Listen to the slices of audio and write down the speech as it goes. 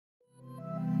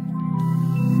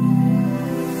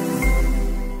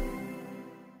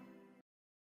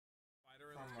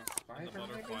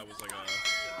was like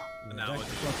a analogy.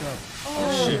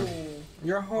 Oh shit.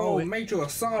 Your whole made you a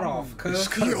sawed off, cuz.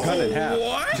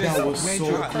 What? That was Made so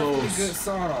you a perfectly close. good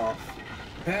sawed off.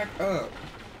 Back up.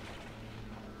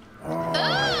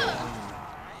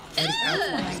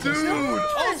 Dude!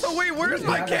 Also, wait, where's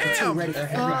my cam? What is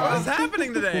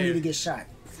happening Who need to today? get shot?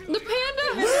 The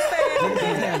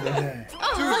panda.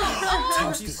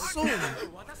 He's so...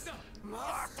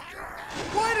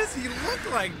 Why does he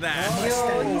look like that?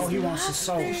 Oh, he wants his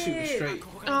soul. Shooting straight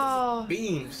Oh.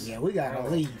 beams. Yeah, we gotta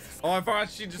leave. Oh, I thought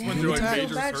she just went through like major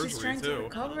She's surgery trying to too.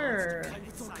 recover.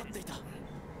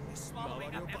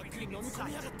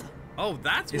 Oh,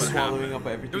 that's He's what swallowing happened. up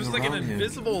everything It was like an around him.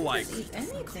 invisible, like... Eat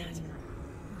anything.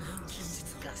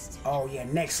 Oh yeah,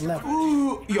 next level.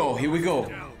 Ooh, yo, here we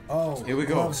go. Oh, Here we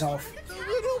go. gloves off.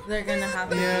 They're gonna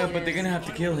have Yeah, to but they're gonna have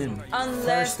to kill him.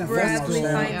 unless First and Bradley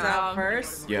foremost, finds out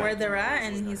first Yeah. where they're at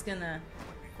and he's gonna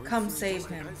come save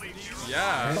him.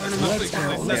 Yeah, especially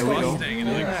because they There said we go. Mustang and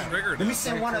it like triggered Let me it.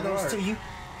 send one of those to you.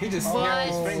 He just What? got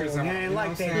his fingers Oh, on you it. ain't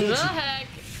like that, The did you? heck?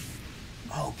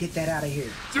 Oh, get that out of here.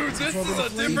 Dude, this is a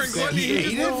different Gluttony.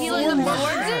 He just He like went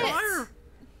absorbed fire.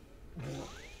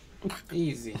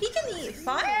 Easy. He can eat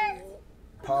fire?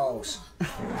 Pause. Oh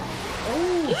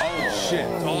shit,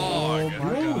 dog.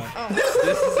 This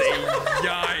is a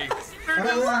yikes. They're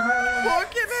just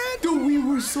looking at Dude, we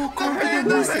were so confident.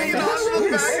 the scene on the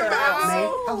back of the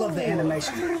house. I love the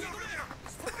animation.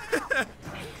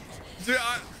 Dude,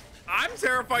 I'm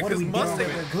terrified What are because we doing Mustang,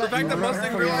 with the fact that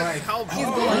Mustang realizes how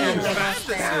fast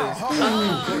this is.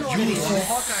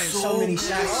 So many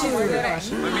shots. I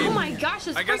Oh mean, my gosh,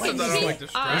 this I guess freaking it doesn't like pink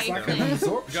distract eye. Like an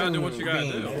absorption. You gotta do what you gotta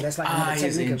beam. do. That's like another he's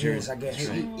technique of injured. his, I guess.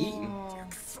 He eating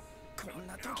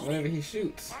whenever he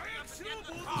shoots.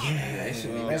 Yeah, They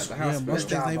should be that's at the the house. house. First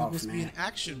Job Mustang's not even off, supposed to be man. in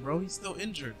action, bro. He's still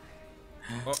injured.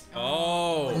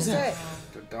 Oh, What's that?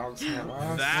 The dogs have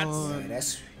eyes. that's Yeah,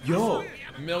 that's Yo,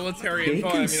 military they info.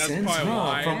 I can mean, that's sense, probably huh?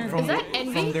 why. From Is that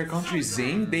envy? from their country,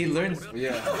 Zane, they learn.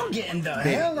 Yeah. I'm getting the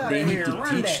They, hell out they of need here. to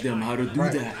Run teach that. them how to do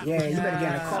Right. that. Yeah, you better get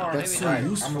in the car. That's so Right. I'm a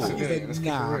useful. civilian. Let's keep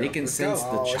it real. They can Let's sense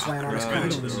go. the Oh, it's laying on his chakra,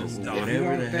 couch. This is dumb.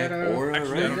 whatever the heck, aura,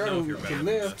 Actually, I right? don't know if you're You can bad.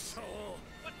 live.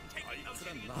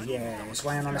 Yeah, it's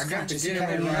laying on his I got to conscious. get him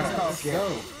in my house.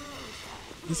 Go.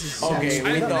 This is Okay, I we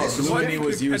didn't thought know Gluttony Gluttony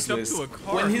was could catch up useless. to a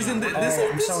car. When he's in the, I'm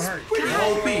this so is hurt. pretty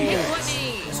OP. Whitney.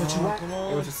 That's what you want?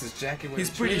 It was just his jacket with He's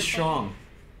his pretty chip. strong.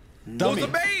 What's the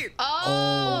bait?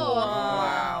 Oh.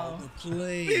 Wow. the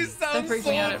play. He sounds freaked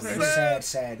so me out at upset. first.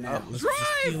 Sad now.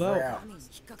 Drive! We're out.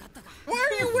 Why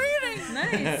are you waiting?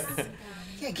 Nice.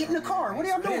 Yeah, get in the car. What are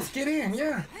y'all doing? Let's get in,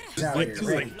 yeah. He's out here,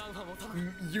 ready.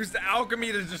 Use the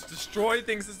alchemy to just destroy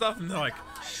things and stuff, and they're like,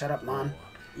 Shut up, Mom.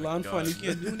 Lawn fun, you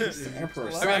can't do this. Emperor.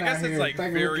 I guess it's like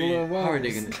very- How are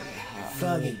they gonna?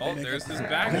 Thuggy. oh, there's his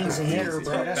back. Ling's a hitter,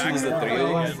 bro. That's Back what to it's the three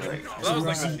all again. about. That was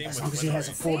like the theme As long as with he has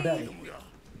a full belly.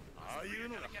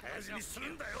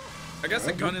 I guess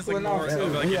a gun is like Well, more no,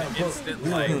 of like yeah, an but instant we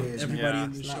know like. who it is, Everybody Yeah.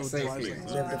 in the It's show not safe drives here. like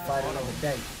Live to fight another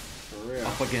day. For real.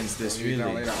 Up against this, So we got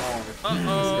really. later on.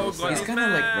 Uh-oh, He's Glenn's kind of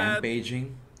like mad.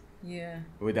 rampaging Yeah.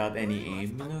 without any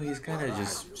aim. You know, he's kind of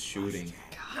just shooting.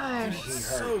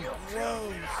 So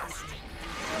gross.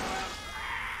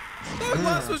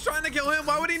 Douglas was trying to kill him.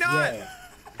 Why would he not? Yeah.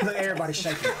 Look, everybody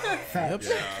shaking. Facts.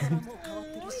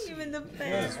 Even the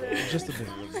panda. Just a bit.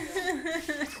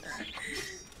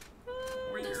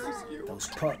 Those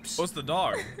pups. What's the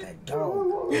dog? That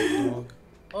dog.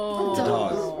 Oh. Oh It's a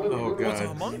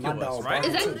god. My homunculus, dog. right?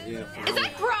 Is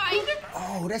that pride?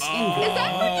 Oh, that's Is envy.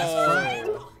 that pride?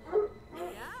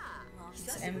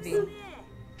 It's envy.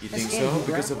 You think so?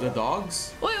 Because of the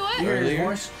dogs? Wait, what? You hear his Earlier?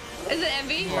 voice? Is it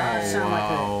envy? Oh Sound like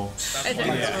wow. Is it?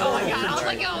 Oh my god! I was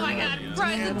like, oh my god!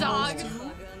 Pride's a dog.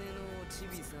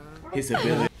 His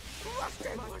ability.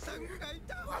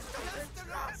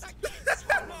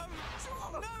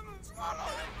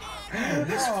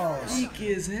 Oh, Weak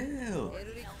as hell.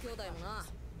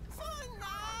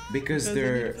 Because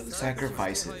they're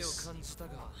sacrifices.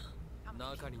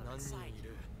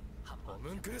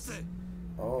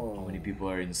 How oh. many people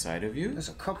are inside of you? There's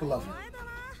a couple of them.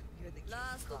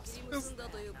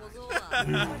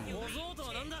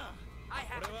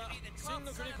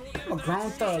 I'm a grown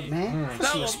thug, man.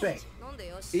 What's your respect?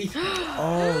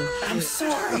 Oh, I'm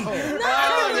sorry. I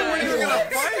didn't think we were gonna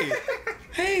fight.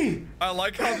 Hey! I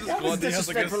like how this Gluttony has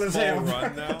like a disrespectful as small hell.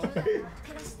 run now.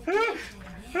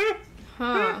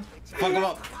 Huh? Fuck him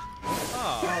up.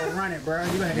 Oh, run it, bro.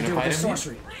 You gonna have to You deal gonna with the fight him?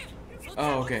 sorcery.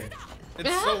 Oh, okay.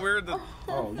 It's so weird that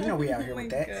Oh, you know we out here with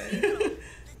that.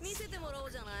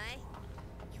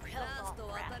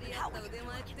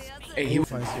 Hey, he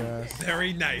Fight your ass.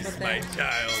 Very nice, my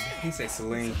child. He say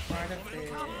Celine. Part of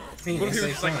it. He What didn't if he say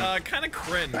was like, something. kind of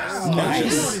cringe? Oh, you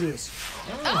know what it is.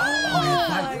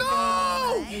 Oh,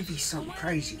 no! It'd be something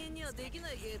crazy.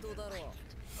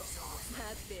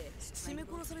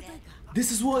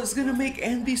 This is what is gonna make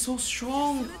Envy so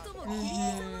strong.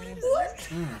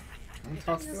 Don't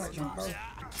talk to like my bro.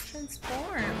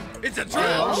 Transform. It's a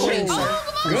trap. Good.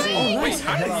 Oh, Wait, nice.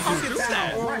 how did he do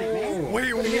that? Run it, man.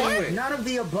 Wait, what? None of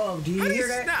the above. Do you How did he hear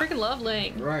that? snap? Freaking love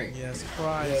Ling. Right. Yes, Yeah,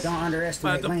 Christ. don't I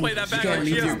underestimate had to Ling. play that back You like can't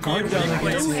she leave has your guard good down like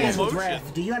replay that. Two hands slow with motion.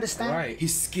 Raph. Do you understand? Right.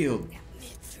 He's skilled.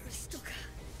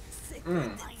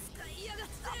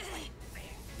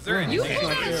 Is there any You chance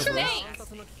have you snakes.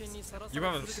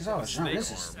 have a This is all snake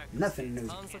this is arm? nothing new.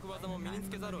 That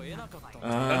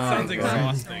sounds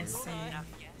exhausting.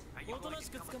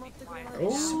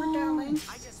 Super down, Ling.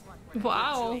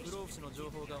 Wow.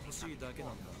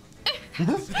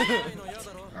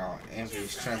 Oh,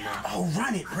 Envy's trembling. Oh,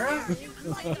 run it, bro.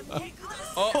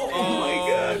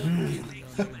 Oh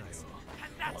my god.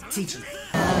 Teach him.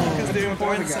 Because they're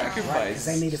important Because sacrifice.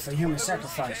 they need it for human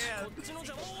sacrifice.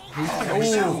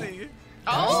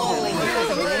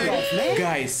 Oh,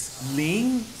 guys,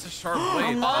 Ling. It's a sharp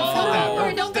blade.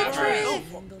 Oh, don't go for it.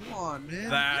 Come on, man.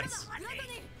 That's.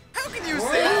 How can you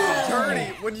say it's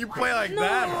dirty when you play like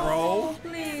that, bro?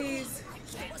 Please.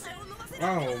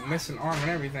 Oh, missing arm and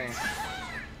everything.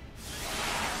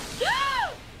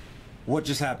 What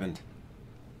just happened?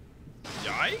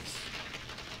 Yikes.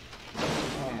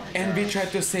 Oh my Envy god.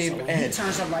 tried to save He Ed.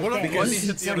 turns up like What if that. Bunny He's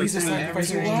hit the other He's a team?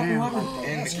 sacrifice. everything What down. happened?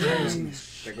 And the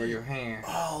craziness. There go your hand.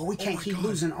 Oh, we can't keep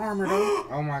losing armor though.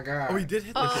 Oh my god. Oh, he did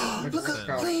hit the Look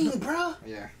at Ling, bro.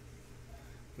 Yeah.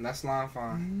 And that's line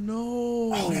fine.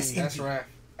 No. Oh, that's That's empty. right.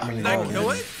 I mean, Did that oh, kill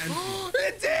it?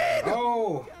 It did!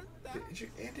 Oh. Did you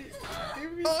end it?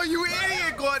 Oh, you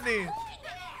idiot, Gluttony!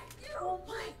 Oh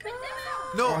my god.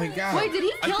 No, Oh, he got Wait, it. did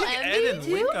he I kill think Ed Envy and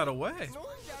Ling too? got away.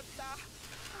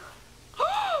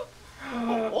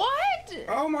 What?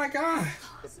 Oh my god.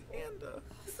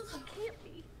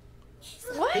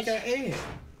 He What? got Ed.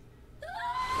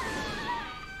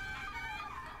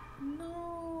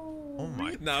 No. Oh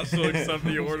my. Now she'll accept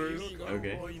the orders.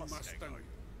 Okay.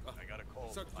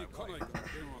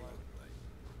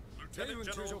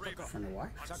 From the what?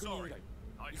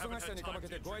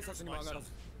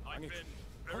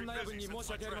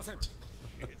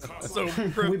 So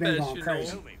We've been going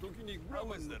professional. crazy.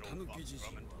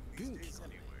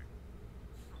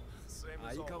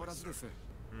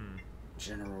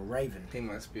 General Raven. He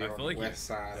must be I on feel the like west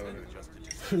side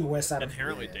of it. West side of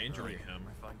Inherently endangering him.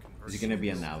 Is he gonna be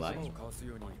an ally?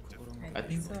 I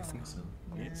think so.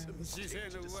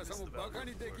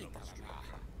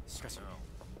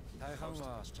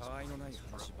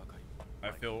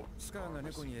 I feel.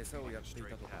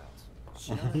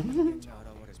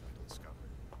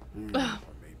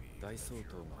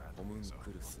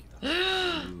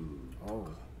 Oh.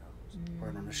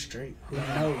 Word on the street. Who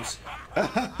knows?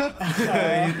 That's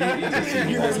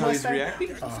how he's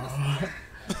reacting?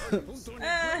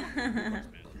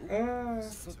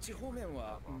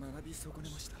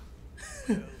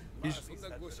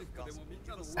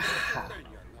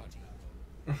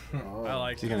 I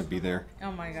like Is he gonna be there?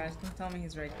 Oh my gosh, don't tell me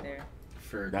he's right there.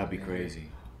 That'd be crazy.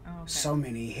 Oh, okay. So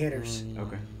many hitters.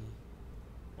 Okay.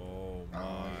 Oh Oh my.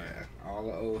 yeah. All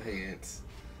the old heads.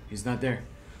 He's not there.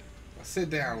 Sit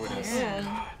down with us.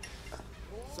 Yeah.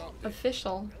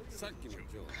 Official.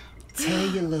 Tell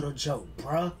your little joke,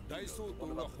 bruh.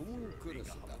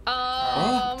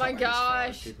 Oh my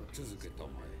gosh.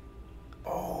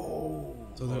 Oh.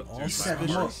 So they're all He set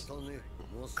him up.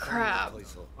 Crap.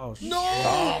 Oh, shit.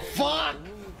 Oh, fuck!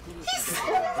 He set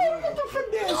him up with the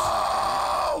finesse.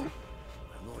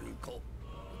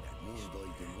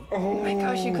 Oh my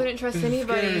gosh, you couldn't trust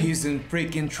anybody. He's in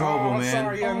freaking trouble, Oh, I'm man.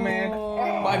 sorry, young man.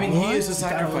 I mean, he is a That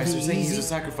sacrifice. would They're be saying he's easy. a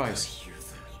sacrifice.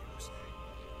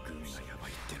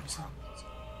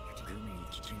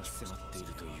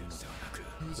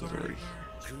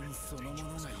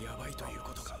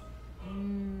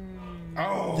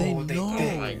 Oh, They know.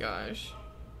 Oh my gosh.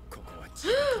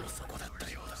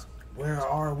 Where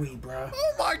are we, bruh?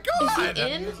 Oh my Is god!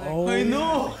 he in? Oh, I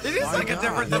know. It is like a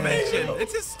different dimension.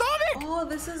 It's his stomach. Oh,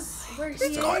 this is where he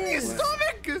It's going in his is.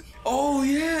 stomach. Oh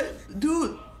yeah,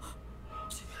 dude.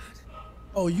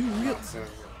 Oh, you real?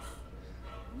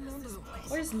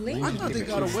 Where's Ling? I thought they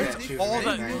got away. All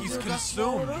that he's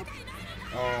consumed.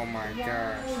 Oh my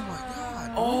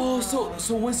god. Oh,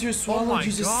 so once you're swallowed, my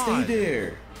you just God. stay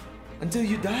there until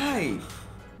you die.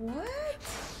 What?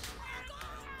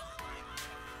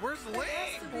 Where's Ling?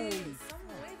 Holy